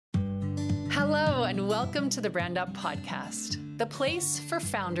and welcome to the Brand Up Podcast, the place for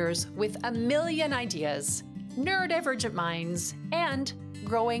founders with a million ideas, neurodivergent minds, and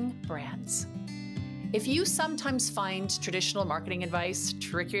growing brands. If you sometimes find traditional marketing advice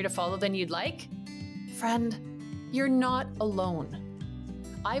trickier to follow than you'd like, friend, you're not alone.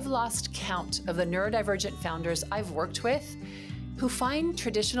 I've lost count of the neurodivergent founders I've worked with who find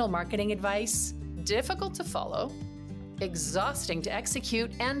traditional marketing advice difficult to follow, exhausting to execute,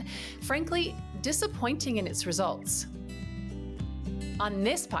 and frankly, disappointing in its results. On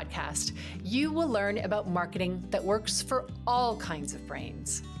this podcast, you will learn about marketing that works for all kinds of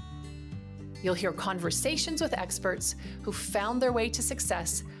brains. You'll hear conversations with experts who found their way to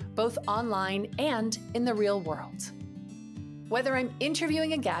success both online and in the real world. Whether I'm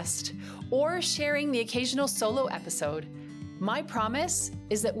interviewing a guest or sharing the occasional solo episode, my promise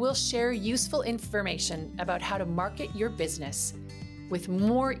is that we'll share useful information about how to market your business with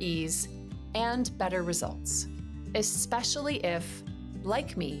more ease and better results, especially if,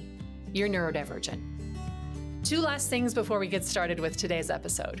 like me, you're neurodivergent. Two last things before we get started with today's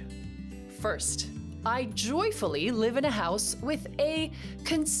episode. First, I joyfully live in a house with a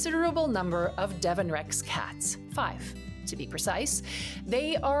considerable number of Devon Rex cats, 5 to be precise.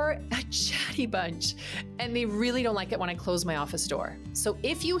 They are a chatty bunch, and they really don't like it when I close my office door. So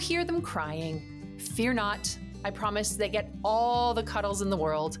if you hear them crying, fear not. I promise they get all the cuddles in the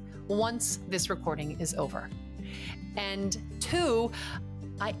world once this recording is over. And 2,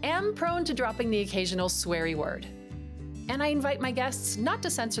 I am prone to dropping the occasional sweary word. And I invite my guests not to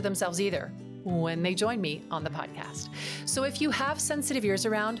censor themselves either when they join me on the podcast. So if you have sensitive ears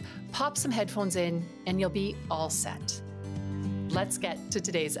around, pop some headphones in and you'll be all set. Let's get to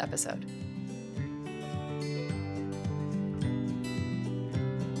today's episode.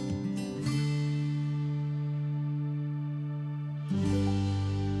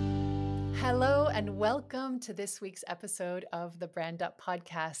 Hello and welcome to this week's episode of the Brand Up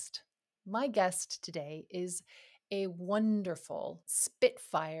Podcast. My guest today is a wonderful,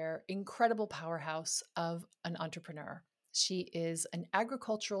 spitfire, incredible powerhouse of an entrepreneur. She is an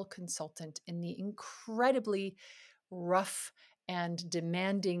agricultural consultant in the incredibly rough and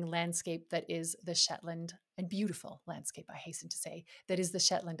demanding landscape that is the Shetland, and beautiful landscape, I hasten to say, that is the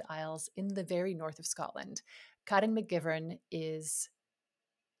Shetland Isles in the very north of Scotland. Karin McGivern is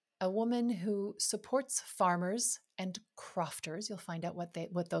a woman who supports farmers and crofters, you'll find out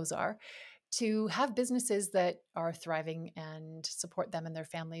what those are, to have businesses that are thriving and support them and their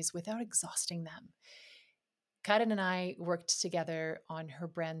families without exhausting them. Karin and I worked together on her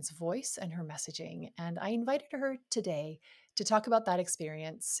brand's voice and her messaging, and I invited her today to talk about that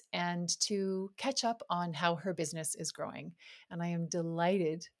experience and to catch up on how her business is growing. And I am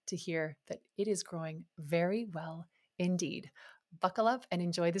delighted to hear that it is growing very well indeed. Buckle up and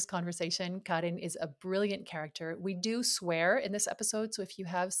enjoy this conversation. Karin is a brilliant character. We do swear in this episode, so if you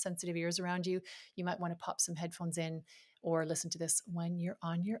have sensitive ears around you, you might want to pop some headphones in or listen to this when you're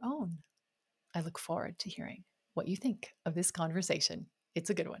on your own. I look forward to hearing what you think of this conversation. It's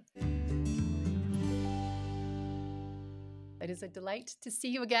a good one. It is a delight to see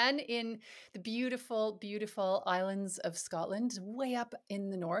you again in the beautiful, beautiful islands of Scotland, way up in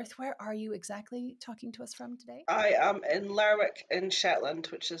the north. Where are you exactly talking to us from today? I am in Lerwick in Shetland,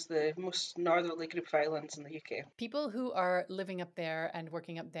 which is the most northerly group of islands in the UK. People who are living up there and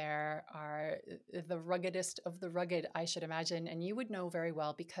working up there are the ruggedest of the rugged, I should imagine. And you would know very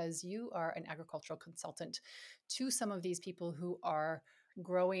well because you are an agricultural consultant to some of these people who are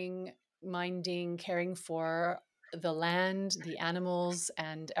growing, minding, caring for the land, the animals,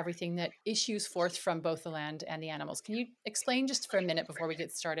 and everything that issues forth from both the land and the animals. Can you explain just for a minute before we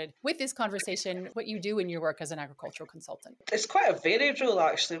get started with this conversation what you do in your work as an agricultural consultant? It's quite a varied role,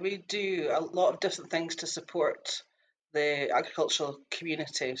 actually. We do a lot of different things to support the agricultural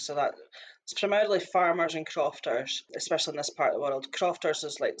community. So that it's primarily farmers and crofters, especially in this part of the world. Crofters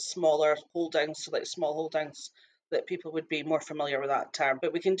is like smaller holdings, so like small holdings that people would be more familiar with that term.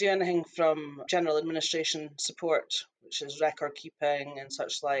 But we can do anything from general administration support, which is record keeping and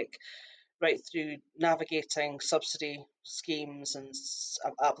such like, right through navigating subsidy schemes and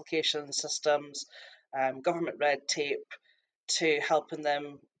application systems, government red tape, to helping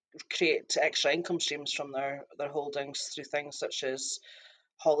them create extra income streams from their holdings through things such as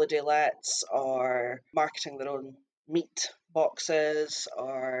holiday lets or marketing their own meat boxes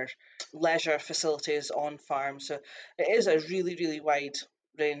or leisure facilities on farm. So it is a really, really wide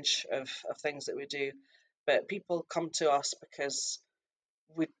range of things that we do. But people come to us because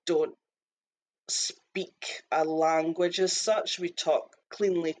we don't speak a language as such. We talk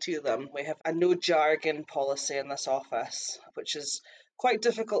cleanly to them. We have a no jargon policy in this office, which is quite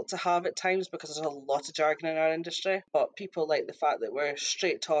difficult to have at times because there's a lot of jargon in our industry, but people like the fact that we're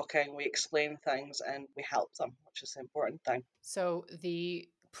straight talking, we explain things, and we help them, which is the important thing. So the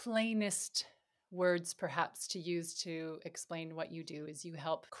plainest words perhaps to use to explain what you do is you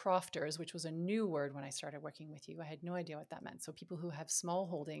help crofters, which was a new word when I started working with you. I had no idea what that meant. So people who have small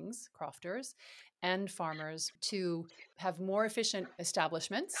holdings, crofters, and farmers to have more efficient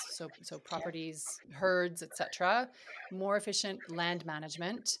establishments, so properties, herds, etc., more efficient land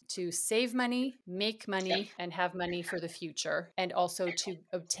management to save money, make Yeah. money, and have money for the future, and also to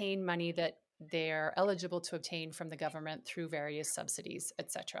obtain money that they're eligible to obtain from the government through various subsidies,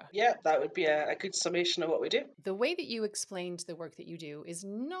 etc. Yeah, that would be a good summation of what we do. The way that you explained the work that you do is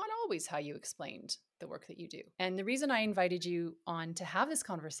not always how you explained the work that you do. And the reason I invited you on to have this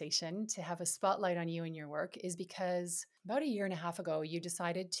conversation, to have a spotlight on you and your work, is because about a year and a half ago, you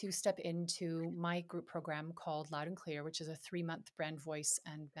decided to step into my group program called Loud and Clear, which is a 3-month brand voice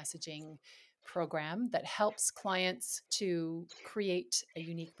and messaging program that helps clients to create a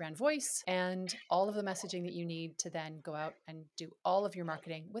unique brand voice and all of the messaging that you need to then go out and do all of your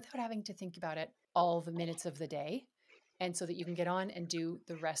marketing without having to think about it all the minutes of the day. And so that you can get on and do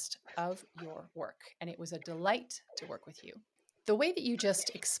the rest of your work. And it was a delight to work with you. The way that you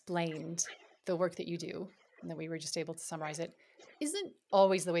just explained the work that you do, and that we were just able to summarize it, isn't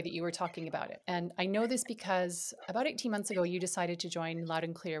always the way that you were talking about it. And I know this because about 18 months ago, you decided to join Loud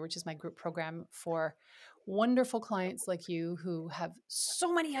and Clear, which is my group program for wonderful clients like you who have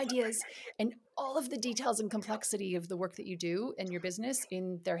so many ideas and all of the details and complexity of the work that you do and your business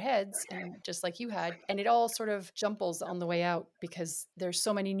in their heads, and just like you had, and it all sort of jumbles on the way out because there's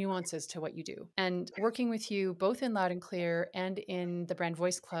so many nuances to what you do. And working with you both in Loud and Clear and in the Brand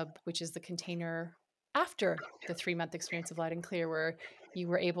Voice Club, which is the container after the 3-month experience of Loud and Clear, where you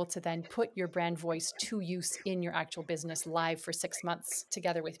were able to then put your brand voice to use in your actual business live for 6 months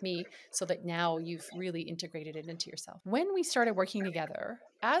together with me, so that now you've really integrated it into yourself. When we started working together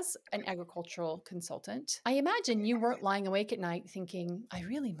as an agricultural consultant, I imagine you weren't lying awake at night thinking, I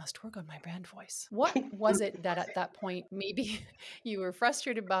really must work on my brand voice. What was it that at that point maybe you were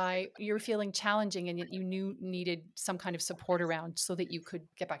frustrated by, you were feeling challenging, and yet you knew needed some kind of support around so that you could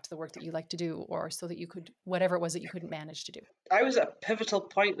get back to the work that you like to do, or so that you could, whatever it was that you couldn't manage to do? I was at a pivotal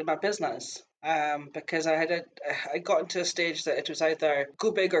point in my business because I got into a stage that it was either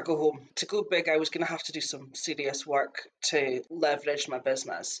go big or go home. To go big, I was going to have to do some serious work to leverage my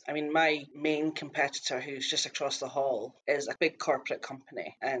business. I mean, my main competitor, who's just across the hall, is a big corporate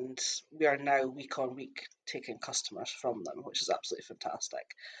company, and we are now week on week taking customers from them, which is absolutely fantastic.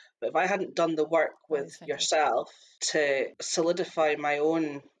 But if I hadn't done the work That with is fantastic. yourself to solidify my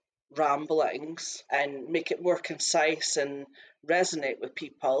own ramblings and make it more concise and resonate with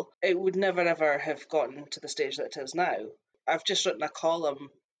people, it would never ever have gotten to the stage that it is now. I've just written a column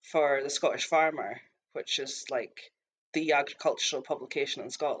for the Scottish Farmer, which is like the agricultural publication in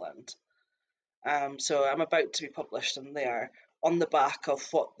Scotland. So I'm about to be published in there on the back of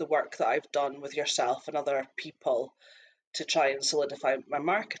what the work that I've done with yourself and other people to try and solidify my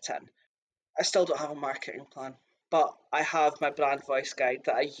marketing. I still don't have a marketing plan, but I have my brand voice guide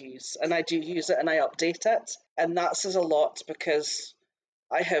that I use, and I do use it and I update it. And that says a lot because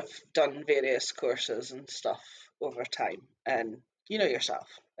I have done various courses and stuff over time, and you know yourself.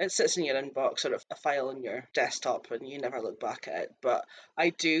 It sits in your inbox or a file on your desktop and you never look back at it. But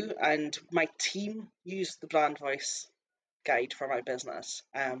I do, and my team use the brand voice guide for my business,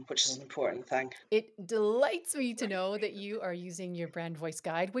 which is an important thing. It delights me to know that you are using your brand voice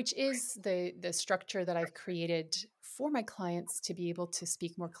guide, which is the structure that I've created for my clients to be able to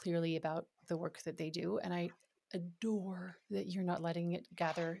speak more clearly about the work that they do. And I adore that you're not letting it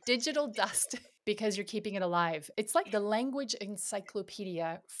gather digital dust because you're keeping it alive. It's like the language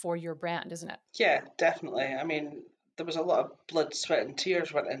encyclopedia for your brand, isn't it? Yeah, definitely. I mean, there was a lot of blood, sweat, and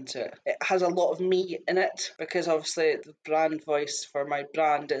tears went into it. It has a lot of me in it because obviously the brand voice for my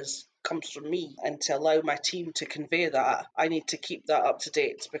brand is comes from me, and to allow my team to convey that, I need to keep that up to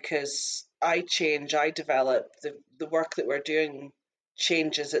date because I change, I develop, the work that we're doing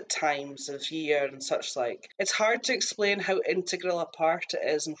changes at times of year and such like. It's hard to explain how integral a part it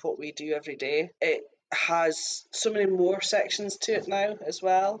is in what we do every day. It has so many more sections to it now as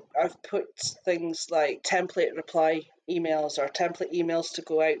well. I've put things like template reply emails or template emails to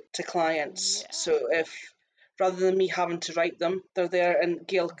go out to clients. Yeah. So if rather than me having to write them, they're there and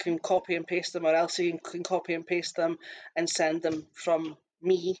Gail can copy and paste them, or Elsie can copy and paste them and send them from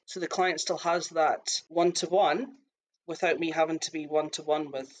me. So the client still has that one-to-one without me having to be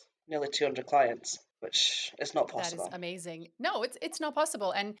one-to-one with nearly 200 clients, which is not That is possible. amazing. No, it's not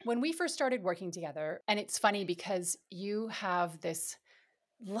possible. And when we first started working together, and it's funny because you have this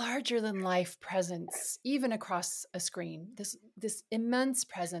larger than life presence, even across a screen, this immense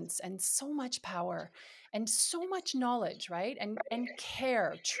presence and so much power and so much knowledge, right? And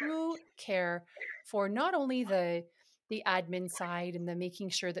care, true care for not only the admin side and the making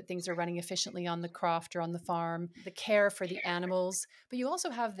sure that things are running efficiently on the croft or on the farm, the care for the animals, but you also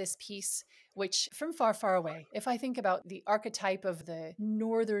have this piece which from far, far away, if I think about the archetype of the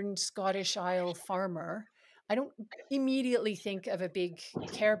northern Scottish Isle farmer, I don't immediately think of a big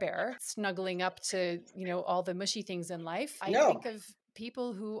Care Bear snuggling up to, all the mushy things in life. I No. think of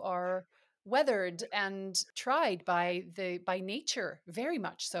people who are weathered and tried by nature, very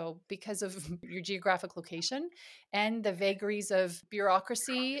much so, because of your geographic location and the vagaries of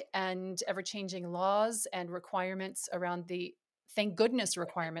bureaucracy and ever-changing laws and requirements around the thank goodness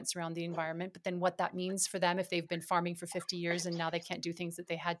requirements around the environment, but then what that means for them if they've been farming for 50 years and now they can't do things that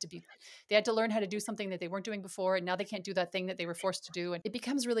they had to learn how to do something that they weren't doing before, and now they can't do that thing that they were forced to do, and it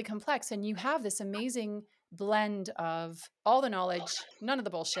becomes really complex. And you have this amazing blend of all the knowledge, none of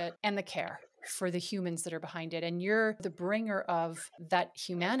the bullshit, and the care for the humans that are behind it. And you're the bringer of that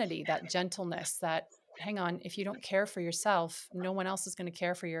humanity, that gentleness, that hang on, if you don't care for yourself, no one else is going to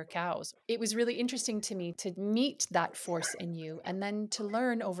care for your cows. It was really interesting to me to meet that force in you and then to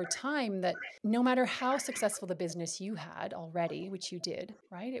learn over time that no matter how successful the business you had already, which you did,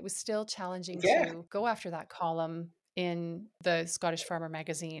 right? It was still challenging Yeah. to go after that column in the Scottish Farmer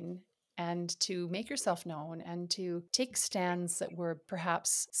magazine and to make yourself known and to take stands that were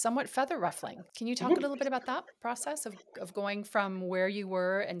perhaps somewhat feather ruffling. Can you talk a Mhm. little bit about that process of going from where you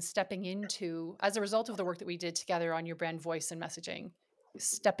were and stepping into, as a result of the work that we did together on your brand voice and messaging,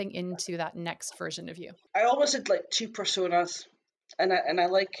 stepping into that next version of you? I always had like two personas, and I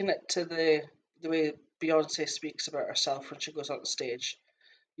liken it to the way Beyonce speaks about herself when she goes on stage.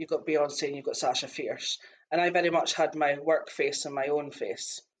 You've got Beyonce and you've got Sasha Fierce, and I very much had my work face and my own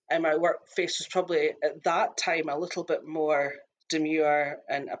face. And my work face was probably at that time a little bit more demure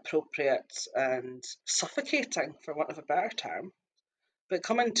and appropriate and suffocating, for want of a better term. But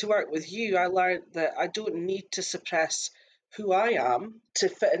coming to work with you, I learned that I don't need to suppress who I am to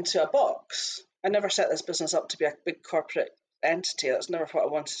fit into a box. I never set this business up to be a big corporate entity. That's never what I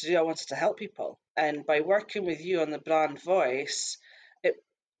wanted to do. I wanted to help people. And by working with you on the brand voice, it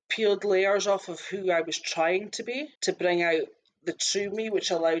peeled layers off of who I was trying to be to bring out the true me, which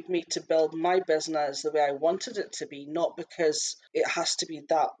allowed me to build my business the way I wanted it to be, not because it has to be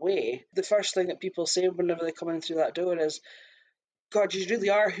that way. The first thing that people say whenever they come in through that door is, God, you really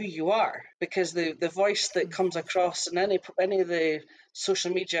are who you are, because the voice that comes across in any of the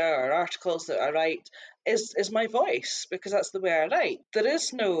social media or articles that I write is my voice, because that's the way I write. There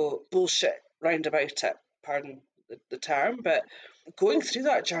is no bullshit round about it, pardon the term, but going through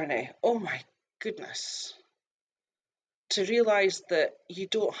that journey, oh my goodness, to realise that you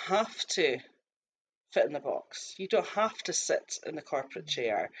don't have to fit in the box, you don't have to sit in the corporate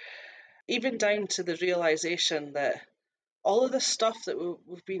chair, even down to the realisation that all of the stuff that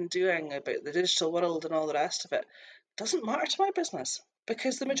we've been doing about the digital world and all the rest of it doesn't matter to my business,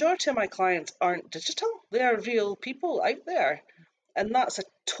 because the majority of my clients aren't digital. They are real people out there. And that's a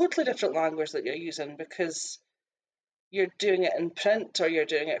totally different language that you're using, because you're doing it in print or you're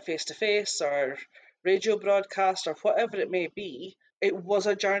doing it face to face or radio broadcast or whatever it may be. It was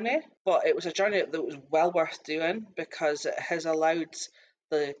a journey, but it was a journey that was well worth doing, because it has allowed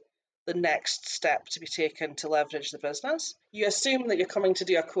the next step to be taken to leverage the business. You assume that you're coming to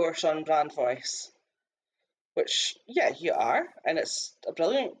do a course on brand voice, which, yeah, you are, and it's a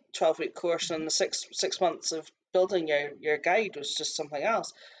brilliant 12-week course, and the six months of building your guide was just something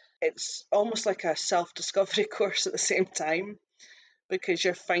else. It's almost like a self-discovery course at the same time, because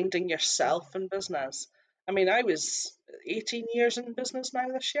you're finding yourself in business. I mean, I was 18 years in business now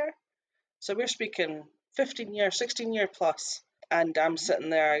this year, so we're speaking 15 years, 16 year plus. And I'm sitting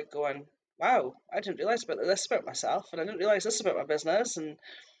there going, wow, I didn't realise this about myself, and I didn't realise this about my business. And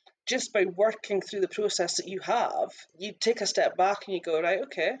just by working through the process that you have, you take a step back and you go, right,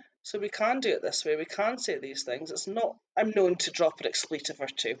 okay, so we can do it this way. We can say these things. It's not, I'm known to drop an expletive or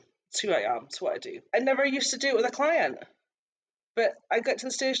two. It's who I am. It's what I do. I never used to do it with a client, but I get to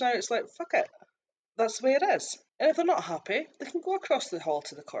the stage now, it's like, fuck it. That's the way it is. And if they're not happy, they can go across the hall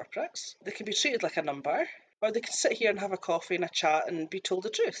to the corporates. They can be treated like a number. or they can sit here and have a coffee and a chat and be told the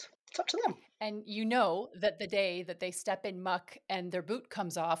truth. It's up to them. And you know that the day that they step in muck and their boot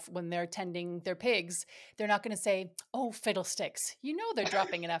comes off when they're tending their pigs, they're not going to say, "Oh, fiddlesticks." You know they're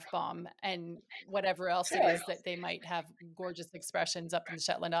dropping an F-bomb and whatever else it Sure. is that they might have gorgeous expressions up in the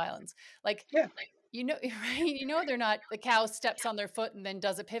Shetland Islands. Like, Yeah. you know, right? You know they're not, the cow steps on their foot and then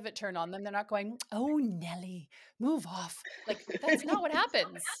does a pivot turn on them. They're not going, "Oh, Nelly, move off." Like, that's not what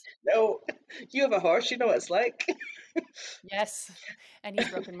happens. No, you have a horse, you know what it's like. Yes. And he's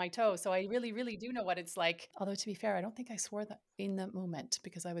broken my toe. So I really, really do know what it's like. Although, to be fair, I don't think I swore that in that moment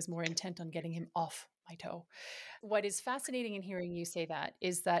because I was more intent on getting him off my toe. What is fascinating in hearing you say that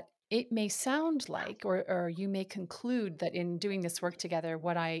is that it may sound like, or you may conclude that in doing this work together,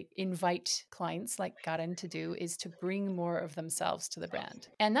 what I invite clients like Karin to do is to bring more of themselves to the brand.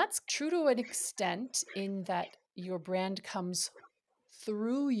 And that's true to an extent in that your brand comes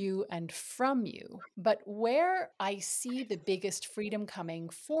through you and from you. But where I see the biggest freedom coming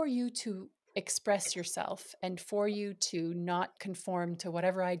for you to express yourself and for you to not conform to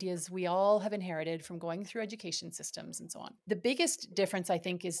whatever ideas we all have inherited from going through education systems and so on. The biggest difference, I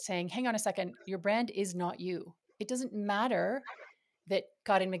think, is saying, hang on a second, your brand is not you. It doesn't matter that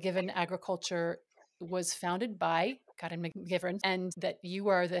Karin McGivern Agriculture was founded by Karin McGivern and that you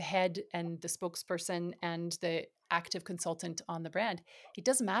are the head and the spokesperson and the active consultant on the brand. It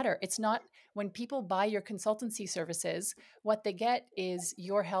doesn't matter. It's not, when people buy your consultancy services, what they get is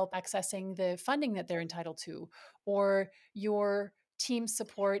your help accessing the funding that they're entitled to, or your team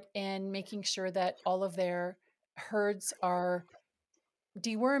support in making sure that all of their herds are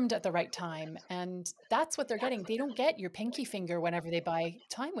dewormed at the right time. And that's what they're getting. They don't get your pinky finger whenever they buy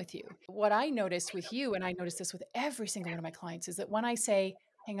time with you. What I noticed with you, and I notice this with every single one of my clients, is that when I say,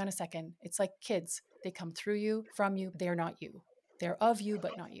 hang on a second, it's like kids. They come through you, from you, they're not you. They're of you,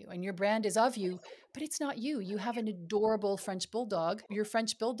 but not you. And your brand is of you, but it's not you. You have an adorable French bulldog. Your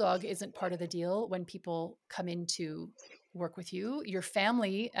French bulldog isn't part of the deal when people come in to work with you. Your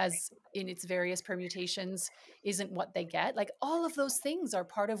family, as in its various permutations, isn't what they get. Like, all of those things are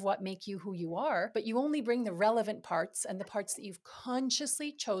part of what make you who you are, but you only bring the relevant parts and the parts that you've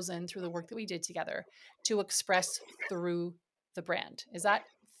consciously chosen through the work that we did together to express through the brand. Is that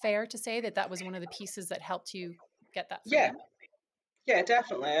fair to say that that was one of the pieces that helped you get that Yeah, freedom? yeah,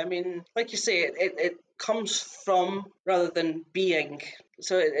 definitely. I mean, like you say, it comes from rather than being.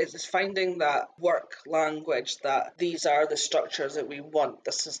 So it's finding that work language that these are the structures that we want.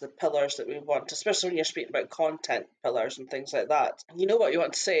 This is the pillars that we want, especially when you're speaking about content pillars and things like that. You know what you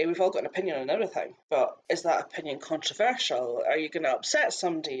want to say. We've all got an opinion on everything, but is that opinion controversial? Are you going to upset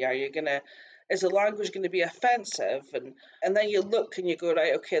somebody? Is the language going to be offensive? And then you look and you go,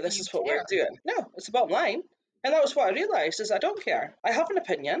 right, okay, Do this you is what we're care? doing. No, it's the bottom line. And that was what I realised is I don't care. I have an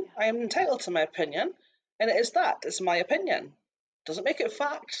opinion. Yeah. I am entitled to my opinion. And it is that. It's my opinion. Doesn't make it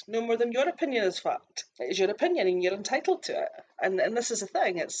fact, no more than your opinion is fact. It is your opinion and you're entitled to it. And this is the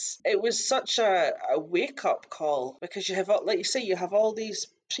thing. It was such a wake up call because you have, like you say, you have all these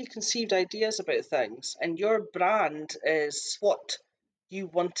preconceived ideas about things, and your brand is what you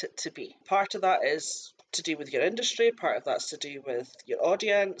want it to be. Part of that is to do with your industry, part of that's to do with your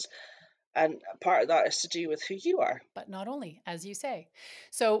audience, and part of that is to do with who you are. But not only, as you say.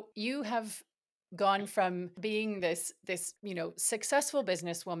 So you have gone from being this successful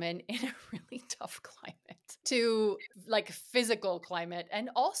businesswoman in a really tough climate to like physical climate. And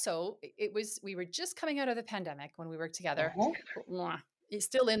also we were just coming out of the pandemic when we worked together. Uh-huh. It's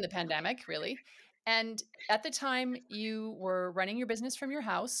still in the pandemic, really. And at the time, you were running your business from your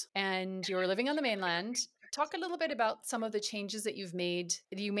house and you were living on the mainland. Talk a little bit about some of the changes that you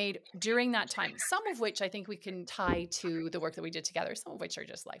made during that time, some of which I think we can tie to the work that we did together, some of which are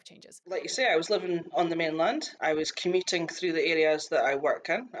just life changes. Like you say, I was living on the mainland. I was commuting through the areas that I work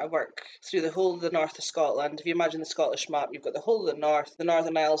in. I work through the whole of the north of Scotland. If you imagine the Scottish map, you've got the whole of the north, the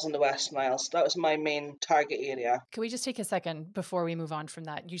Northern Isles and the Western Isles. That was my main target area. Can we just take a second before we move on from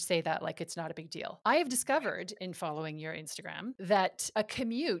that? You say that like it's not a big deal. I have discovered in following your Instagram that a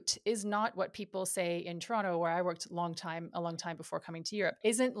commute is not what people say in Toronto, where I worked a long time before coming to Europe,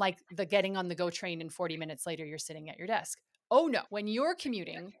 isn't like the getting on the GO train and 40 minutes later you're sitting at your desk. Oh no, when you're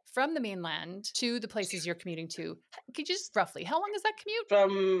commuting from the mainland to the places you're commuting to, could you just roughly, how long is that commute?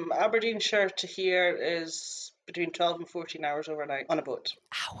 From Aberdeenshire to here is between 12 and 14 hours overnight on a boat.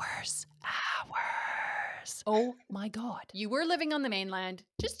 Hours. Oh my God. You were living on the mainland,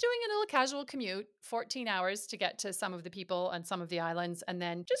 just doing a little casual commute, 14 hours to get to some of the people and some of the islands, and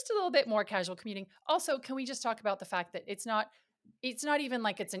then just a little bit more casual commuting. Also, can we just talk about the fact that it's not even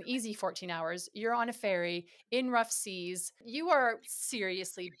like it's an easy 14 hours. You're on a ferry in rough seas. You are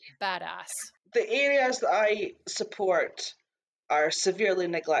seriously badass. The areas that I support are severely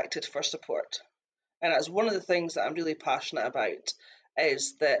neglected for support. And that's one of the things that I'm really passionate about,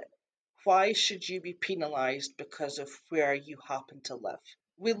 is that why should you be penalised because of where you happen to live?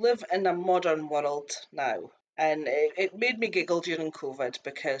 We live in a modern world now, and it made me giggle during COVID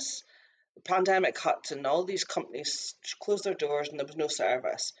because the pandemic hit and all these companies closed their doors and there was no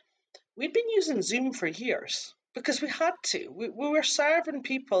service. We'd been using Zoom for years because we had to. We were serving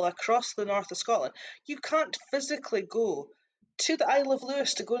people across the north of Scotland. You can't physically go to the Isle of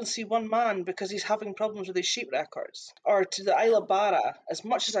Lewis to go and see one man because he's having problems with his sheep records, or to the Isle of Barra. As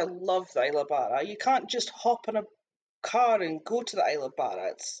much as I love the Isle of Barra, you can't just hop in a car and go to the Isle of Barra.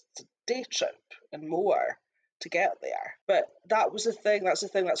 It's a day trip and more to get there. But that was the thing. That's the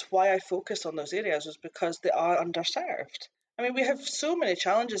thing. That's why I focused on those areas, was because they are underserved. I mean, we have so many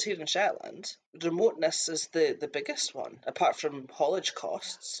challenges here in Shetland. Remoteness is the biggest one, apart from haulage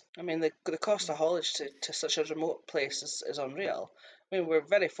costs. I mean, the cost of haulage to such a remote place is unreal. I mean, we're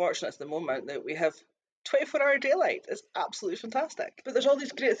very fortunate at the moment that we have 24-hour daylight. Is absolutely fantastic. But there's all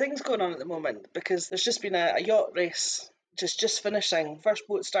these great things going on at the moment, because there's just been a yacht race just finishing. First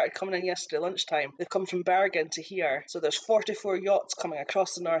boat started coming in yesterday lunchtime. They've come from Bergen to here. So there's 44 yachts coming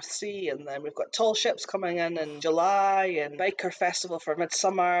across the North Sea, and then we've got tall ships coming in July, and biker festival for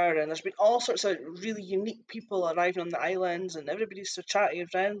midsummer, and there's been all sorts of really unique people arriving on the islands, and everybody's so chatty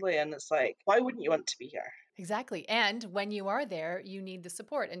and friendly, and it's like, why wouldn't you want to be here? Exactly. And when you are there, you need the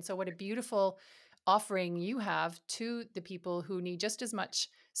support. And so what a beautiful offering you have to the people who need just as much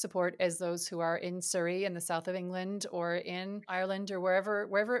support as those who are in Surrey in the south of England, or in Ireland, or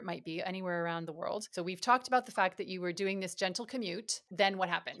wherever it might be, anywhere around the world. So we've talked about the fact that you were doing this gentle commute. Then what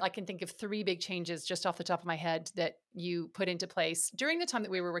happened? I can think of 3 big changes just off the top of my head that you put into place during the time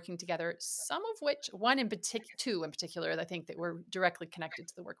that we were working together, some of which, two in particular, I think that were directly connected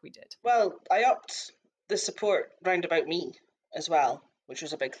to the work we did. Well, I upped the support round about me as well, which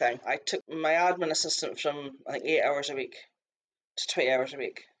was a big thing. I took my admin assistant from, I think, 8 hours a week to 20 hours a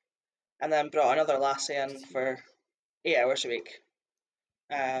week, and then brought another lassie in for 8 hours a week,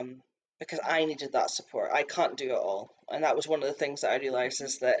 because I needed that support. I can't do it all. And that was one of the things that I realised,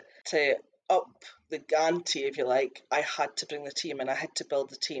 is that to up the ante, if you like, I had to bring the team, and I had to build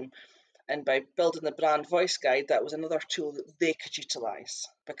the team. And by building the brand voice guide, that was another tool that they could utilise,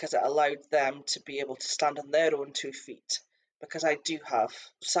 because it allowed them to be able to stand on their own 2 feet. Because I do have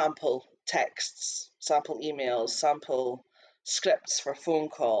sample texts, sample emails, sample scripts for phone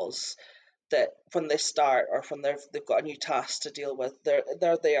calls, that when they start, or when they've got a new task to deal with,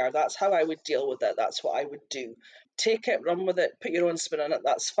 they're there. That's how I would deal with it. That's what I would do. Take it, run with it, put your own spin on it.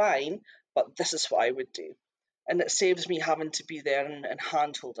 That's fine, but this is what I would do. And it saves me having to be there and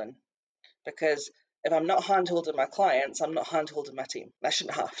hand-holding. Because if I'm not hand-holding my clients, I'm not hand-holding my team. I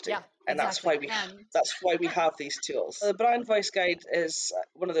shouldn't have to. Yeah, and exactly. that's why we have these tools. The brand voice guide is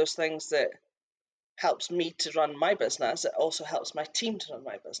one of those things that helps me to run my business. It also helps my team to run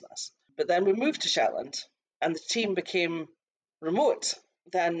my business. But then we moved to Shetland, and the team became remote.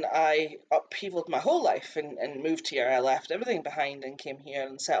 Then I upheavaled my whole life and moved here. I left everything behind and came here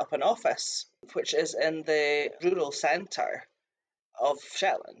and set up an office, which is in the rural centre of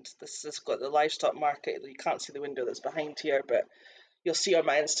Shetland. This has got the livestock market. You can't see the window that's behind here, but you'll see on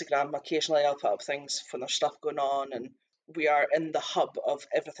my Instagram occasionally I'll put up things when there's stuff going on, and we are in the hub of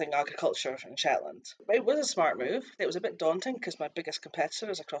everything agriculture in Shetland. It was a smart move. It was a bit daunting because my biggest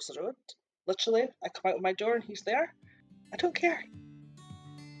competitor is across the road. Literally, I come out of my door and he's there. I don't care.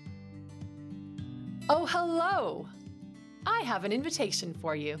 Oh, hello! I have an invitation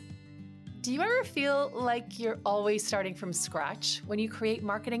for you. Do you ever feel like you're always starting from scratch when you create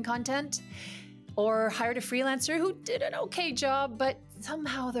marketing content? Or hired a freelancer who did an okay job, but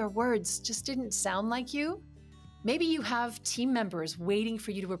somehow their words just didn't sound like you? Maybe you have team members waiting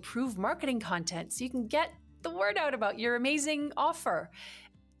for you to approve marketing content so you can get the word out about your amazing offer.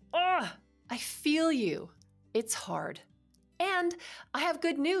 Ugh, I feel you. It's hard. And I have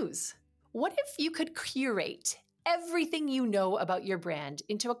good news. What if you could curate everything you know about your brand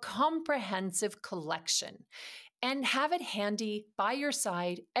into a comprehensive collection and have it handy by your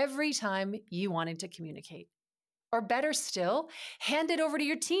side every time you wanted to communicate? Or better still, hand it over to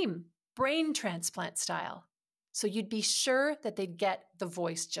your team, brain transplant style, so you'd be sure that they'd get the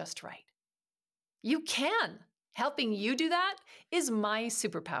voice just right. You can. Helping you do that is my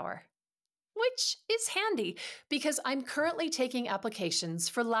superpower, which is handy because I'm currently taking applications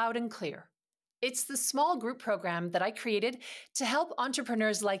for Loud and Clear. It's the small group program that I created to help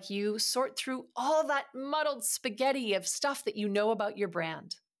entrepreneurs like you sort through all that muddled spaghetti of stuff that you know about your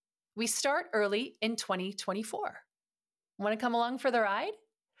brand. We start early in 2024. Want to come along for the ride?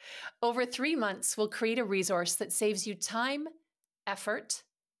 Over 3 months, we'll create a resource that saves you time, effort,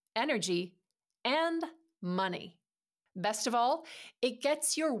 energy, and money. Best of all, it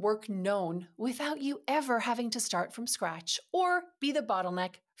gets your work known without you ever having to start from scratch or be the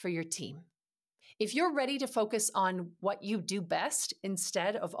bottleneck for your team. If you're ready to focus on what you do best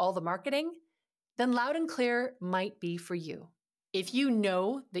instead of all the marketing, then Loud and Clear might be for you. If you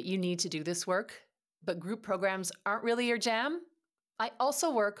know that you need to do this work, but group programs aren't really your jam, I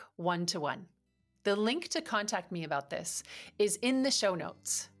also work one-to-one. The link to contact me about this is in the show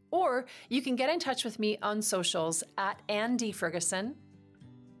notes, or you can get in touch with me on socials at Andy Ferguson.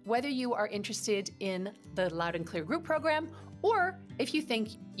 Whether you are interested in the Loud and Clear group program, or if you think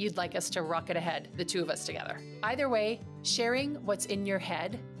you'd like us to rocket ahead, the two of us together. Either way, sharing what's in your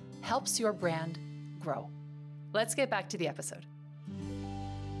head helps your brand grow. Let's get back to the episode.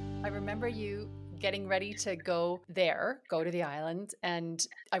 I remember you getting ready to go to the island. And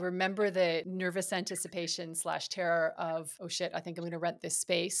I remember the nervous anticipation / terror of, oh shit, I think I'm going to rent this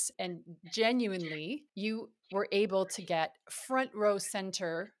space. And genuinely, you were able to get front row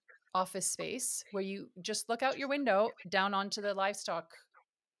center office space where you just look out your window down onto the livestock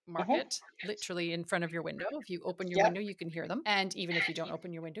market, literally in front of your window. If you open your window, you can hear them. And even if you don't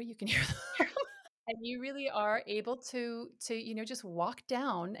open your window, you can hear them. And you really are able to just walk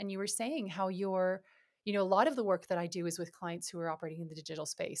down. And you were saying how a lot of the work that I do is with clients who are operating in the digital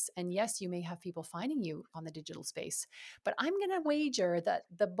space. And yes, you may have people finding you on the digital space, but I'm going to wager that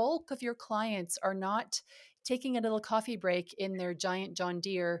the bulk of your clients are not taking a little coffee break in their giant John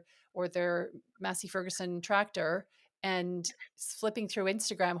Deere or their Massey Ferguson tractor and flipping through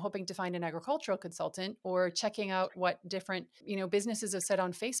Instagram, hoping to find an agricultural consultant, or checking out what different, businesses have said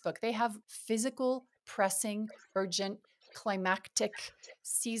on Facebook. They have physical, pressing, urgent, climactic,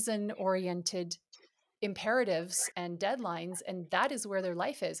 season-oriented imperatives and deadlines, and that is where their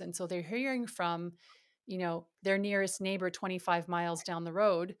life is. And so they're hearing from, their nearest neighbor 25 miles down the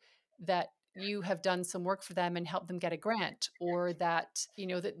road that you have done some work for them and helped them get a grant, or that,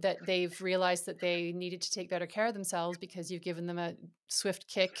 that they've realized that they needed to take better care of themselves because you've given them a swift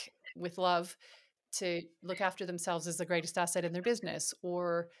kick with love to look after themselves as the greatest asset in their business,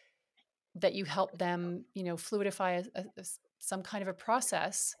 or that you help them, fluidify some kind of a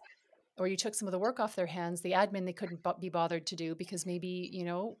process, or you took some of the work off their hands, the admin they couldn't be bothered to do because maybe,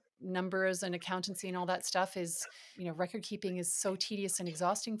 numbers and accountancy and all that stuff is, record keeping is so tedious and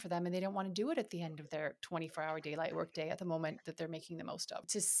exhausting for them, and they don't want to do it at the end of their 24-hour daylight workday at the moment that they're making the most of.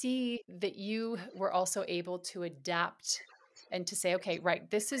 To see that you were also able to adapt and to say, okay, right,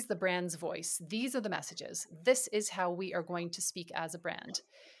 this is the brand's voice. These are the messages. This is how we are going to speak as a brand.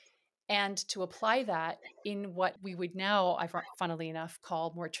 And to apply that in what we would now, funnily enough,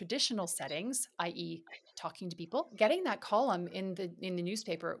 call more traditional settings, i.e., talking to people. Getting that column in the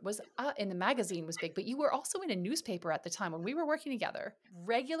newspaper was in the magazine was big, but you were also in a newspaper at the time when we were working together.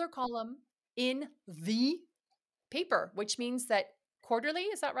 Regular column in the paper, which means that quarterly,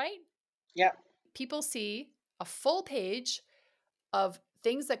 is that right? Yeah. People see a full page of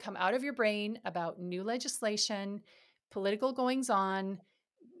things that come out of your brain about new legislation, political goings on,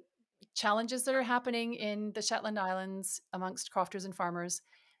 challenges that are happening in the Shetland Islands amongst crofters and farmers,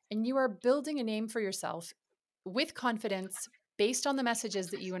 and you are building a name for yourself with confidence based on the messages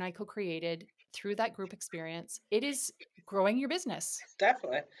that you and I co-created through that group experience. It is growing your business.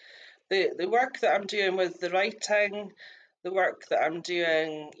 Definitely. The work that I'm doing with the writing, the work that I'm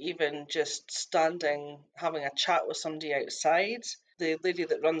doing, even just standing, having a chat with somebody outside, the lady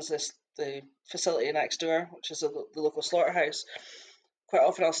that runs the facility next door, which is the local slaughterhouse, quite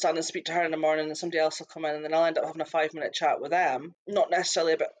often I'll stand and speak to her in the morning and somebody else will come in and then I'll end up having a 5-minute chat with them, not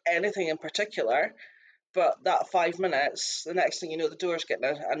necessarily about anything in particular, but that 5 minutes, the next thing you know, the door's getting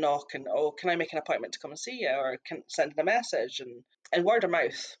a knock and, oh, can I make an appointment to come and see you, or can send a message? And word of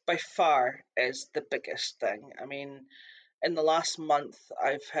mouth by far is the biggest thing. I mean, in the last month,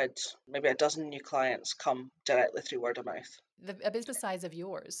 I've had maybe a dozen new clients come directly through word of mouth. A business size of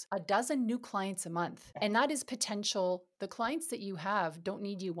yours, a dozen new clients a month. And that is potential. The clients that you have don't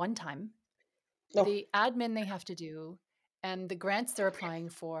need you one time. No. The admin they have to do and the grants they're applying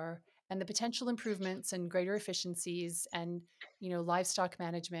for and the potential improvements and greater efficiencies and, livestock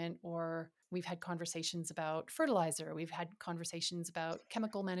management, or we've had conversations about fertilizer. We've had conversations about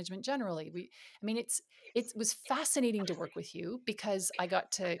chemical management generally. It was fascinating to work with you because I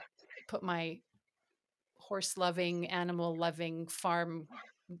got to put my horse loving, animal loving, farm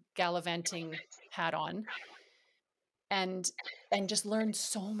gallivanting hat on and just learned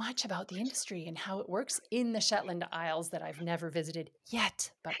so much about the industry and how it works in the Shetland Isles that I've never visited yet,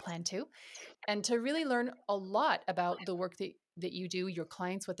 but plan to. And to really learn a lot about the work that that you do, your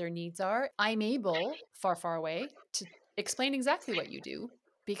clients, what their needs are, I'm able, far, far away, to explain exactly what you do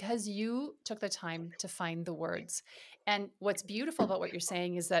because you took the time to find the words. And what's beautiful about what you're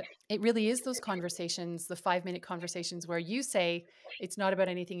saying is that it really is those conversations, the 5-minute conversations where you say it's not about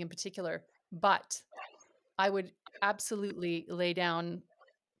anything in particular, but I would absolutely lay down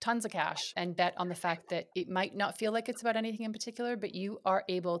tons of cash and bet on the fact that it might not feel like it's about anything in particular, but you are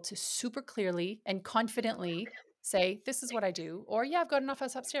able to super clearly and confidently say, this is what I do. Or, yeah, I've got an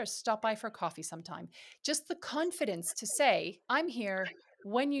office upstairs. Stop by for coffee sometime. Just the confidence to say, I'm here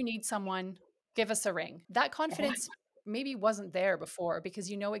when you need someone, give us a ring. That confidence maybe wasn't there before because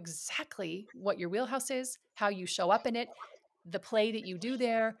you know exactly what your wheelhouse is, how you show up in it, the play that you do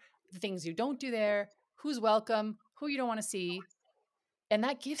there, the things you don't do there, who's welcome, who you don't want to see, and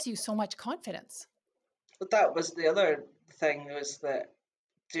that gives you so much confidence. But that was the other thing, was that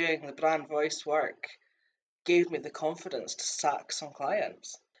doing the brand voice work gave me the confidence to sack some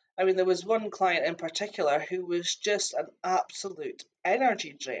clients. I mean, there was one client in particular who was just an absolute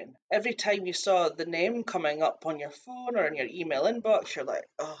energy drain. Every time you saw the name coming up on your phone or in your email inbox, you're like,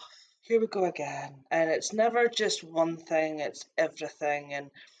 oh, here we go again. And it's never just one thing, it's everything. And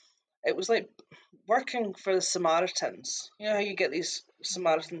it was like working for the Samaritans. You know how you get these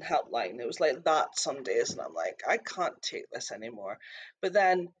Samaritan helpline? It was like that some days, and I'm like, I can't take this anymore. But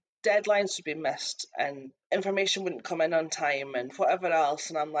then deadlines would be missed and information wouldn't come in on time and whatever else,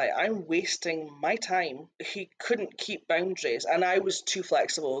 and I'm like, I'm wasting my time. He couldn't keep boundaries, and I was too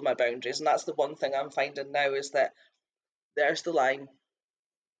flexible with my boundaries, and that's the one thing I'm finding now, is that there's the line.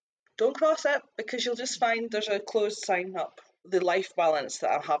 Don't cross it, because you'll just find there's a closed sign up. The life balance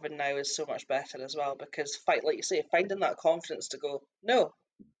that I'm having now is so much better as well, because like you say, finding that confidence to go, no,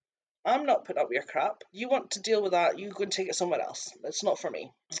 I'm not putting up with your crap. You want to deal with that, you go and take it somewhere else. It's not for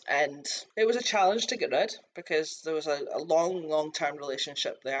me. And it was a challenge to get rid, because there was a long term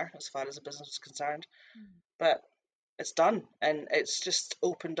relationship there as far as the business was concerned. But it's done, and it's just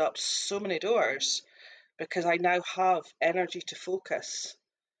opened up so many doors, because I now have energy to focus.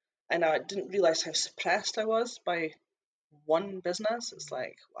 And I didn't realize how suppressed I was by one business. It's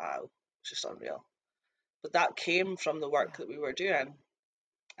like, wow, it's just unreal. But that came from the work that we were doing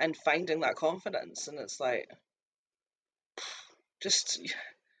and finding that confidence. And it's like, just,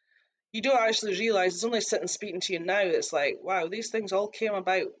 you don't actually realize, it's only sitting speaking to you now. It's like, wow, these things all came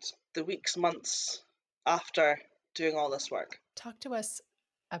about the weeks, months after doing all this work. Talk to us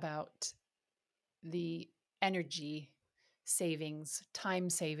about the energy savings, time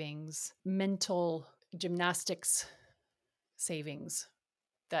savings, mental gymnastics savings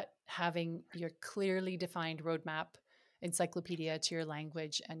that having your clearly defined roadmap, encyclopedia to your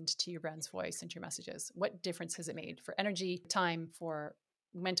language and to your brand's voice and to your messages. What difference has it made for energy, time, for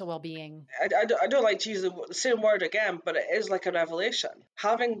mental well-being? I don't like to use the same word again, but it is like a revelation.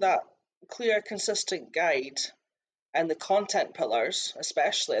 Having that clear, consistent guide and the content pillars,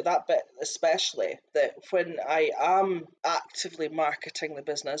 especially that bit, especially that when I am actively marketing the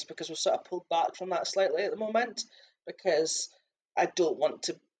business, because we've sort of pulled back from that slightly at the moment, because I don't want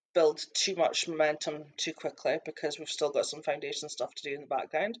to build too much momentum too quickly, because we've still got some foundation stuff to do in the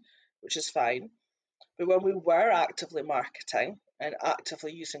background, which is fine. But when we were actively marketing and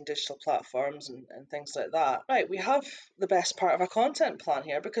actively using digital platforms and things like that, right, we have the best part of a content plan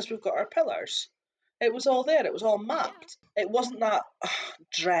here, because we've got our pillars. It was all there. It was all mapped. It wasn't that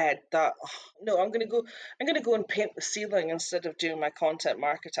dread that, no, I'm going to go and paint the ceiling instead of doing my content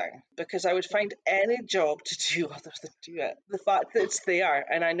marketing, because I would find any job to do other than do it. The fact that it's there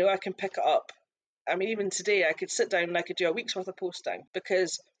and I know I can pick it up. I mean, even today I could sit down and I could do a week's worth of posting,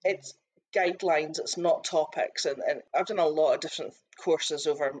 because it's guidelines, it's not topics. And I've done a lot of different courses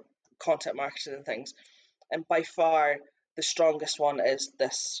over content marketing and things. And by far, the strongest one is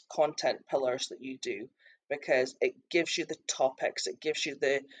this content pillars that you do, because it gives you the topics, it gives you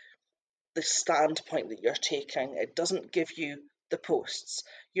the standpoint that you're taking. It doesn't give you the posts.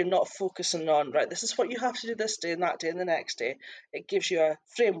 You're not focusing on, right, this is what you have to do this day and that day and the next day. It gives you a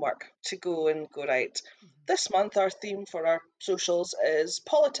framework to go and go, right, this month our theme for our socials is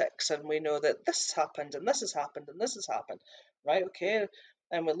politics, and we know that this has happened and this has happened and this has happened, right? Okay.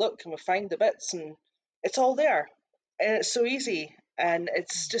 And we look and we find the bits, and it's all there, and it's so easy, and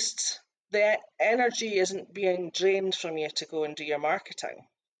it's just, the energy isn't being drained from you to go and do your marketing,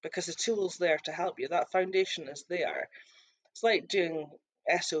 because the tool's there to help you. That foundation is there. It's like doing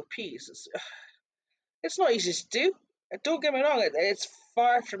SOPs. It's not easy to do. Don't get me wrong, it's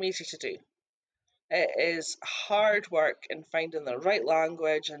far from easy to do. It is hard work in finding the right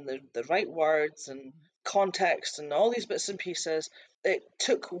language and the right words and context and all these bits and pieces. it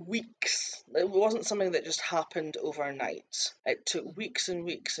took weeks. It wasn't something that just happened overnight. It took weeks and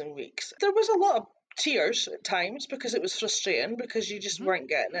weeks and weeks. There was a lot of tears at times because it was frustrating because you just weren't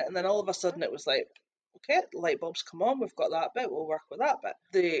getting it. And then all of a sudden it was like, okay, light bulbs come on, we've got that bit, we'll work with that bit.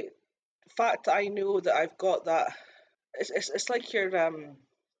 The fact that I know that I've got that, it's like your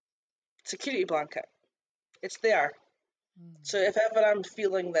security blanket. It's there. So if ever I'm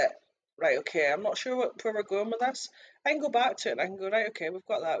feeling that, right, okay, I'm not sure where we're going with this, I can go back to it and I can go, right, okay, we've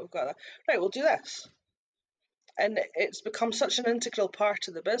got that. Right, we'll do this. And it's become such an integral part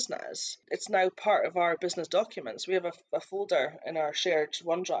of the business. It's now part of our business documents. We have a folder in our shared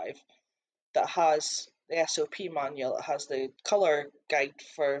OneDrive that has the SOP manual, it has the colour guide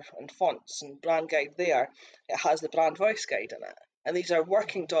and fonts and brand guide there. It has the brand voice guide in it. And these are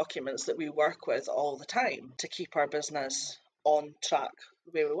working documents that we work with all the time to keep our business on track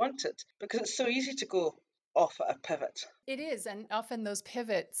the way we want it. Because it's so easy to go off at a pivot. It is. And often those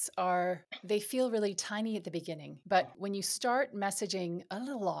pivots they feel really tiny at the beginning. But when you start messaging a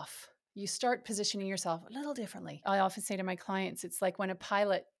little off, you start positioning yourself a little differently. I often say to my clients, it's like when a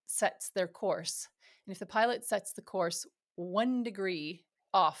pilot sets their course. And if the pilot sets the course 1 degree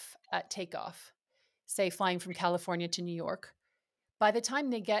off at takeoff, say flying from California to New York, by the time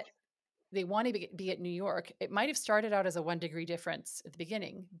they want to be at New York, it might have started out as a 1 degree difference at the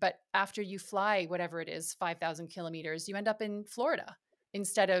beginning, but after you fly, whatever it is, 5,000 kilometers, you end up in Florida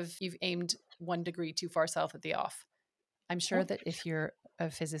instead of you've aimed 1 degree too far south at the off. I'm sure that if you're a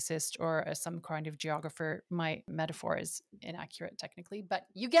physicist or some kind of geographer, my metaphor is inaccurate technically, but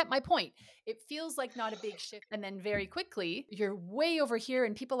you get my point. It feels like not a big shift. And then very quickly, you're way over here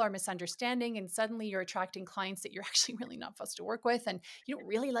and people are misunderstanding. And suddenly you're attracting clients that you're actually really not fussed to work with. And you don't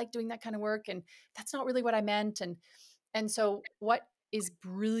really like doing that kind of work. And that's not really what I meant. And so what is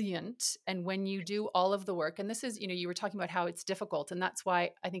brilliant, and when you do all of the work, and this is, you were talking about how it's difficult, and that's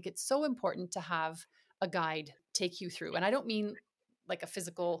why I think it's so important to have a guide take you through. And I don't mean like a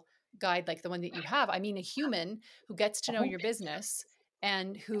physical guide like the one that you have. I mean a human who gets to know your business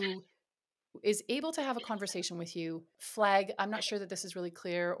and who is able to have a conversation with you, flag, I'm not sure that this is really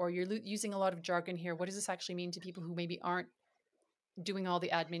clear, or you're using a lot of jargon here. What does this actually mean to people who maybe aren't doing all the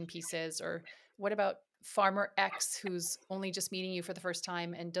admin pieces? Or what about farmer X who's only just meeting you for the first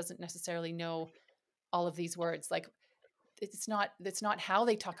time and doesn't necessarily know all of these words? Like, it's not how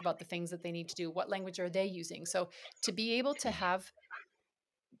they talk about the things that they need to do. What language are they using? So to be able to have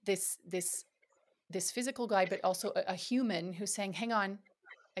this physical guide, but also a human who's saying, hang on,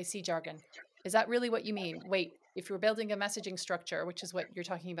 I see jargon. Is that really what you mean? Wait, if you're building a messaging structure, which is what you're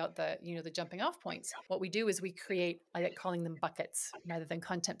talking about, the jumping off points, what we do is we create, I like calling them buckets rather than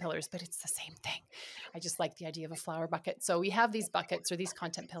content pillars, but it's the same thing. I just like the idea of a flower bucket. So we have these buckets or these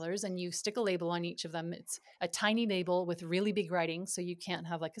content pillars, and you stick a label on each of them. It's a tiny label with really big writing, so you can't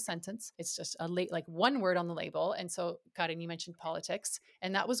have like a sentence. It's just like one word on the label. And so, Karin, you mentioned politics,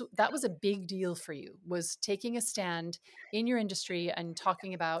 and that was a big deal for you, was taking a stand in your industry and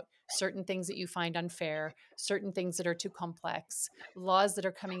talking about certain things that you find unfair, certain things that are too complex, laws that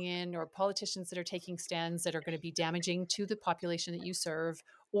are coming in, or politicians that are taking stands that are going to be damaging to the population that you serve,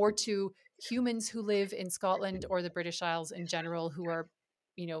 or to humans who live in Scotland or the British Isles in general, who are,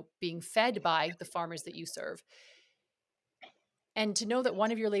 being fed by the farmers that you serve. And to know that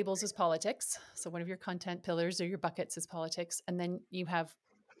one of your labels is politics, so one of your content pillars or your buckets is politics, and then you have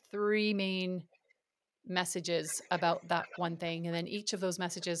 3 main messages about that one thing. And then each of those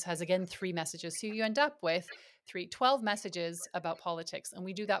messages has, again, 3 messages. So you end up with 12 messages about politics. And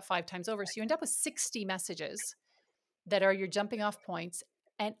we do that 5 times over. So you end up with 60 messages that are your jumping off points,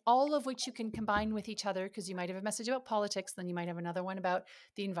 and all of which you can combine with each other, because you might have a message about politics, then you might have another one about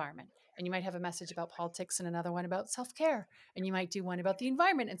the environment, and you might have a message about politics and another one about self-care, and you might do one about the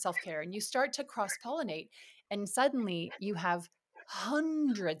environment and self-care, and you start to cross-pollinate, and suddenly you have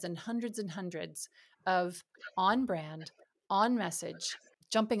hundreds and hundreds and hundreds of on brand, on message,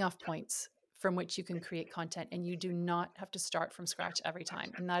 jumping off points from which you can create content, and you do not have to start from scratch every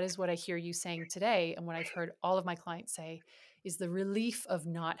time. And that is what I hear you saying today, and what I've heard all of my clients say, is the relief of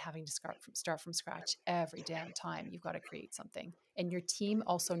not having to start from scratch every damn time you've got to create something. And your team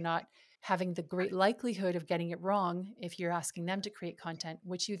also not having the great likelihood of getting it wrong if you're asking them to create content,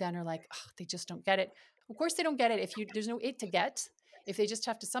 which you then are like, oh, they just don't get it. Of course they don't get it if there's no it to get. If they just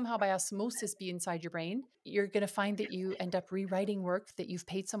have to somehow by osmosis be inside your brain, you're going to find that you end up rewriting work that you've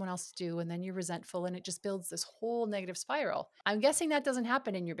paid someone else to do, and then you're resentful, and it just builds this whole negative spiral. I'm guessing that doesn't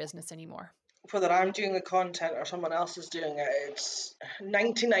happen in your business anymore. Whether I'm doing the content or someone else is doing it, it's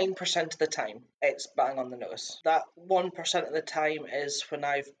 99% of the time it's bang on the nose. That 1% of the time is when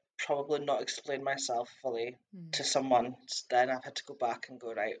I've probably not explained myself fully to someone, then I've had to go back and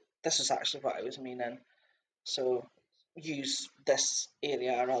go, right, this is actually what I was meaning. So use this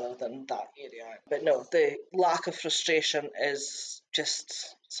area rather than that area. But no, the lack of frustration is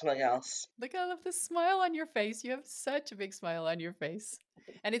just something else. Look, I love the smile on your face. You have such a big smile on your face.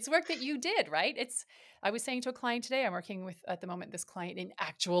 And it's work that you did, right? I was saying to a client today, I'm working with at the moment this client in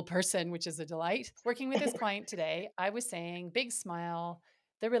actual person, which is a delight. Working with this client today, I was saying big smile,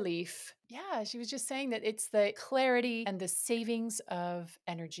 the relief. Yeah, she was just saying that it's the clarity and the savings of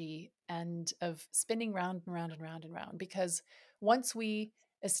energy and of spinning round and round and round and round. Because once we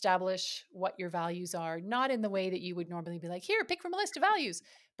establish what your values are, not in the way that you would normally be like, here, pick from a list of values,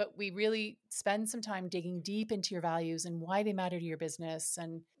 but we really spend some time digging deep into your values and why they matter to your business.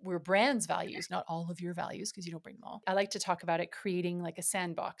 And we're brands' values, not all of your values, because you don't bring them all. I like to talk about it creating like a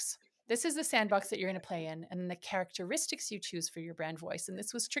sandbox. This is the sandbox that you're going to play in, and then the characteristics you choose for your brand voice. And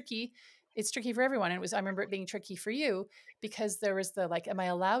this was tricky. It's tricky for everyone. And I remember it being tricky for you because there was the like, am I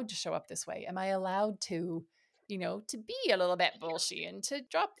allowed to show up this way? Am I allowed to to be a little bit bullshit and to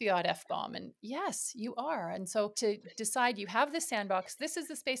drop the odd F bomb? And yes, you are. And so to decide you have this sandbox, this is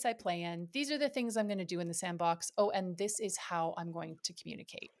the space I play in, these are the things I'm going to do in the sandbox. Oh, and this is how I'm going to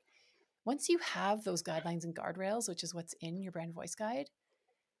communicate. Once you have those guidelines and guardrails, which is what's in your brand voice guide,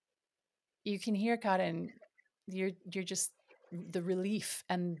 you can hear Karin, you're just the relief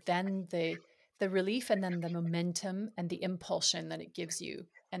and then the relief and then the momentum and the impulsion that it gives you.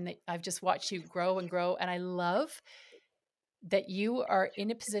 And that I've just watched you grow and grow. And I love that you are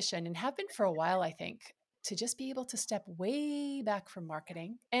in a position and have been for a while, I think, to just be able to step way back from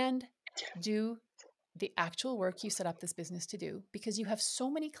marketing and do the actual work you set up this business to do because you have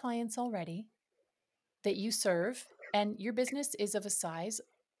so many clients already that you serve and your business is of a size,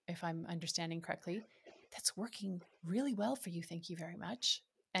 if I'm understanding correctly, that's working really well for you. Thank you very much.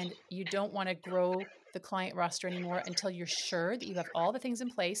 And you don't want to grow the client roster anymore until you're sure that you have all the things in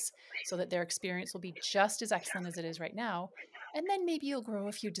place so that their experience will be just as excellent as it is right now. And then maybe you'll grow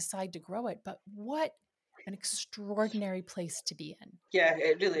if you decide to grow it. But what an extraordinary place to be in. Yeah,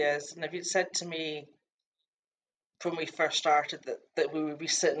 it really is. And if you'd said to me when we first started that we would be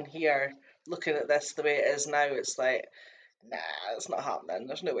sitting here looking at this the way it is now, it's like, nah, it's not happening.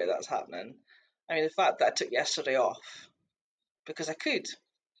 There's no way that's happening. I mean, the fact that I took yesterday off because I could.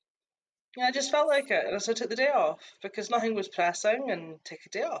 Yeah, I just felt like it, and so I took the day off because nothing was pressing, and take a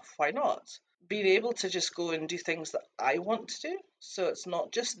day off. Why not? Being able to just go and do things that I want to do. So it's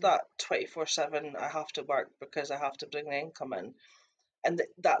not just that 24/7 I have to work because I have to bring the income in. And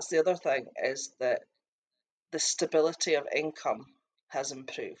that's the other thing is that the stability of income has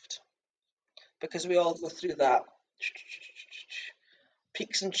improved because we all go through that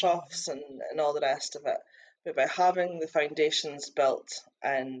peaks and troughs and all the rest of it. But by having the foundations built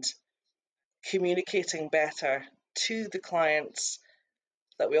and communicating better to the clients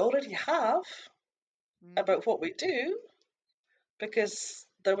that we already have about what we do, because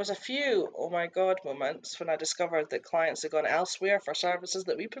there was a few oh my god moments when I discovered that clients had gone elsewhere for services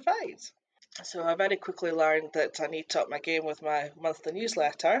that we provide. So I very quickly learned that I need to up my game with my monthly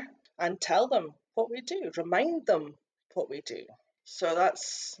newsletter and tell them what we do, remind them what we do. So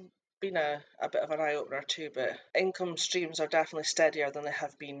that's been a bit of an eye-opener too, but income streams are definitely steadier than they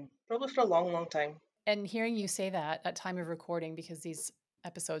have been probably for a long, long time. And hearing you say that at time of recording, because these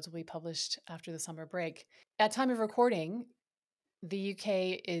episodes will be published after the summer break, at time of recording, the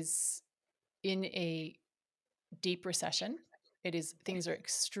UK is in a deep recession. Things are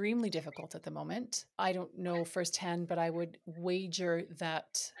extremely difficult at the moment. I don't know firsthand, but I would wager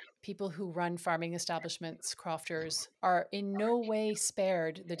that people who run farming establishments, crofters, are in no way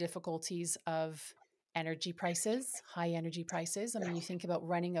spared the difficulties of energy prices, high energy prices. I mean, you think about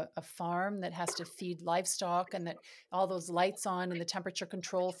running a farm that has to feed livestock and that all those lights on and the temperature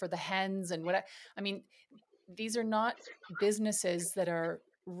control for the hens and what I mean, these are not businesses that are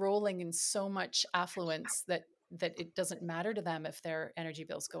rolling in so much affluence that it doesn't matter to them if their energy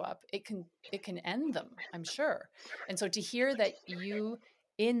bills go up. It can end them, I'm sure. And so to hear that you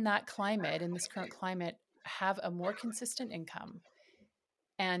in that climate, in this current climate, have a more consistent income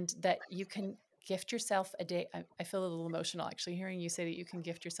and that you can gift yourself a day. I feel a little emotional actually hearing you say that you can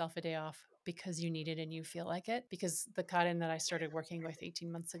gift yourself a day off because you need it and you feel like it. Because the Karin that I started working with 18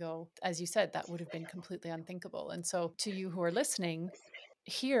 months ago, as you said, that would have been completely unthinkable. And so to you who are listening,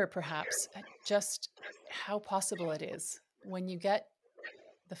 hear perhaps just how possible it is when you get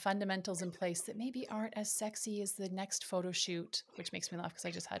the fundamentals in place that maybe aren't as sexy as the next photo shoot, which makes me laugh because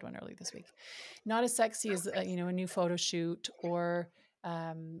I just had one early this week. Not as sexy as a new photo shoot or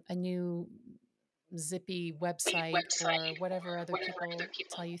a new zippy website or whatever other people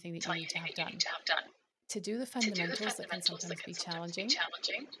tell you think that you need to have done. To do the fundamentals that can sometimes be challenging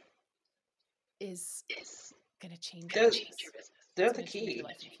is going to change your business. They're the key. Your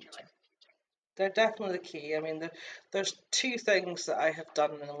life in the future. They're definitely the key. I mean, there's two things that I have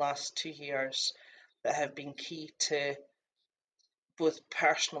done in the last 2 years that have been key to both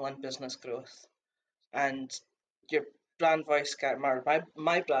personal and business growth. And your brand voice guide,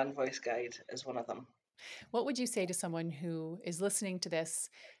 my brand voice guide is one of them. What would you say to someone who is listening to this,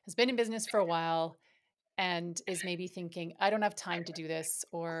 has been in business for a while, and is maybe thinking, I don't have time to do this,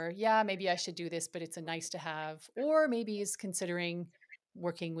 or yeah, maybe I should do this, but it's a nice to have, or maybe is considering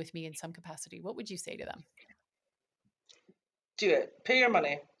working with me in some capacity? What would you say to them? Do it. Pay your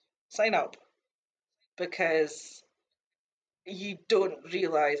money. Sign up. Because you don't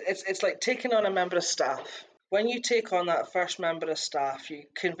realise, it's like taking on a member of staff. When you take on that first member of staff, you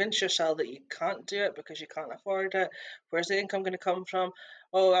convince yourself that you can't do it because you can't afford it. Where's the income going to come from?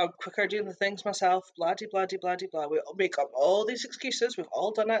 Oh, I'm quicker doing the things myself, blah-de-blah-de-blah-de-blah. We make up all these excuses. We've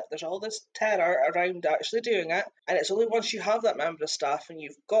all done it. There's all this terror around actually doing it. And it's only once you have that member of staff and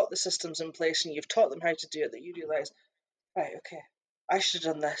you've got the systems in place and you've taught them how to do it that you realise, right, okay, I should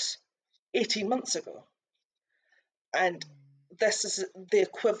have done this 18 months ago. And this is the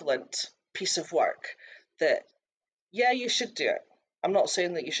equivalent piece of work that, yeah, you should do it. I'm not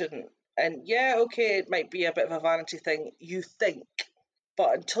saying that you shouldn't. And yeah, okay, it might be a bit of a vanity thing, you think.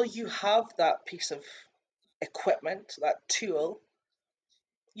 But until you have that piece of equipment, that tool,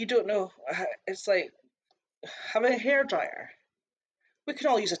 you don't know. It's like having a hairdryer. We can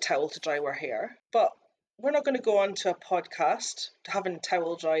all use a towel to dry our hair, but we're not going to go on to a podcast to having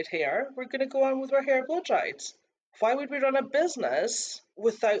towel dried hair. We're going to go on with our hair blow dried. Why would we run a business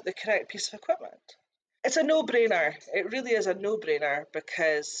without the correct piece of equipment? It's a no-brainer. It really is a no-brainer,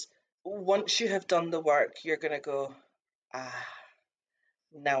 because once you have done the work, you're going to go,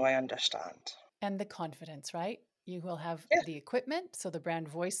 now I understand. And the confidence, right? You will have the equipment, so the brand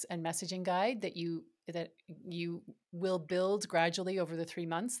voice and messaging guide that you will build gradually over the 3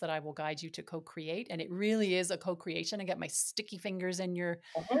 months that I will guide you to co-create. And it really is a co-creation. I get my sticky fingers in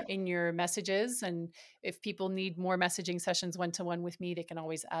your messages. And if people need more messaging sessions one-to-one with me, they can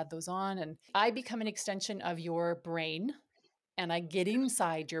always add those on. And I become an extension of your brain, and I get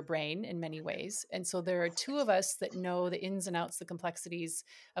inside your brain in many ways. And so there are two of us that know the ins and outs, the complexities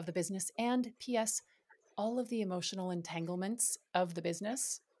of the business, and P.S., all of the emotional entanglements of the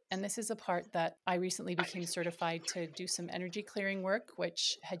business. And this is a part that I recently became certified to do some energy clearing work,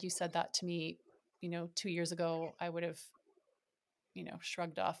 which, had you said that to me, 2 years ago, I would have,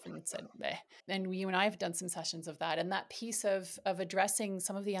 shrugged off and said, bleh. And you and I have done some sessions of that. And that piece of addressing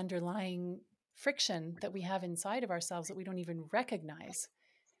some of the underlying friction that we have inside of ourselves that we don't even recognize,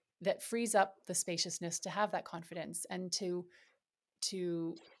 that frees up the spaciousness to have that confidence and to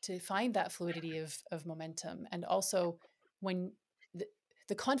find that fluidity of momentum. And also when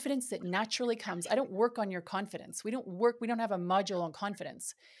the confidence that naturally comes, I don't work on your confidence. We don't have a module on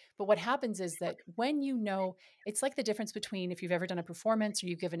confidence. But what happens is that when it's like the difference between if you've ever done a performance or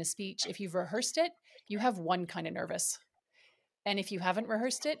you've given a speech, if you've rehearsed it, you have one kind of nervous. And if you haven't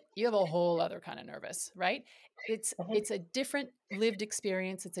rehearsed it, you have a whole other kind of nervous, right? It's a different lived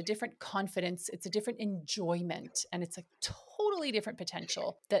experience. It's a different confidence. It's a different enjoyment. And it's a totally different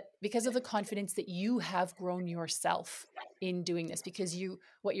potential, that because of the confidence that you have grown yourself in doing this, because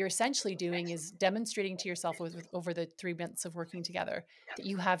what you're essentially doing is demonstrating to yourself over the 3 months of working together that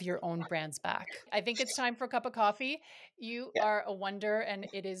you have your own brands back. I think it's time for a cup of coffee. You are a wonder, and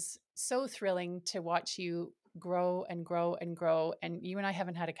it is so thrilling to watch you grow and grow and grow. And you and I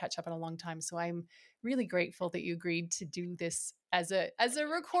haven't had a catch up in a long time. So I'm really grateful that you agreed to do this as a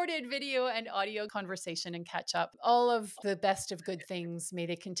recorded video and audio conversation and catch up. All of the best of good things. May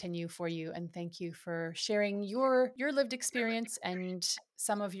they continue for you. And thank you for sharing your lived experience and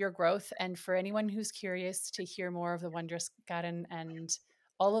some of your growth. And for anyone who's curious to hear more of the wondrous Karin and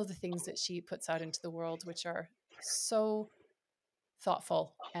all of the things that she puts out into the world, which are so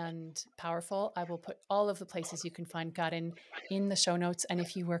thoughtful and powerful, I will put all of the places you can find Karin in the show notes. And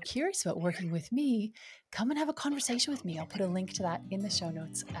if you were curious about working with me, come and have a conversation with me. I'll put a link to that in the show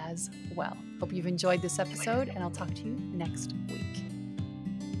notes as well. Hope you've enjoyed this episode, and I'll talk to you next week.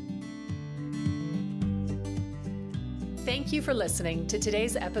 Thank you for listening to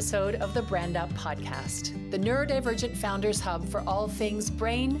today's episode of the Brand Up Podcast, the neurodivergent founders hub for all things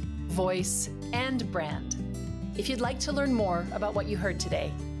brain, voice, and brand. If you'd like to learn more about what you heard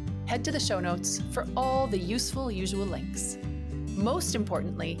today, head to the show notes for all the useful usual links. Most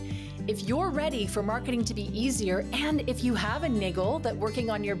importantly, If you're ready for marketing to be easier, and if you have a niggle that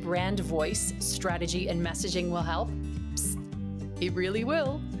working on your brand voice, strategy, and messaging will help, it really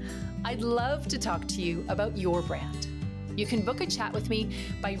will. I'd love to talk to you about your brand. You can book a chat with me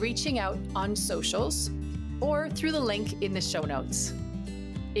by reaching out on socials or through the link in the show notes.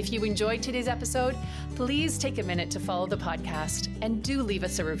 If you enjoyed today's episode, please take a minute to follow the podcast and do leave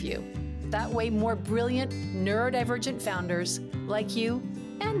us a review. That way, more brilliant, neurodivergent founders like you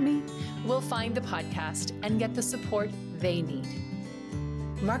and me will find the podcast and get the support they need.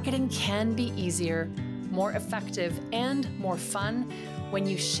 Marketing can be easier, more effective, and more fun when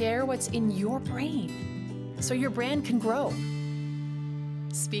you share what's in your brain so your brand can grow.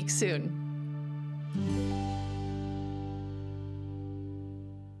 Speak soon.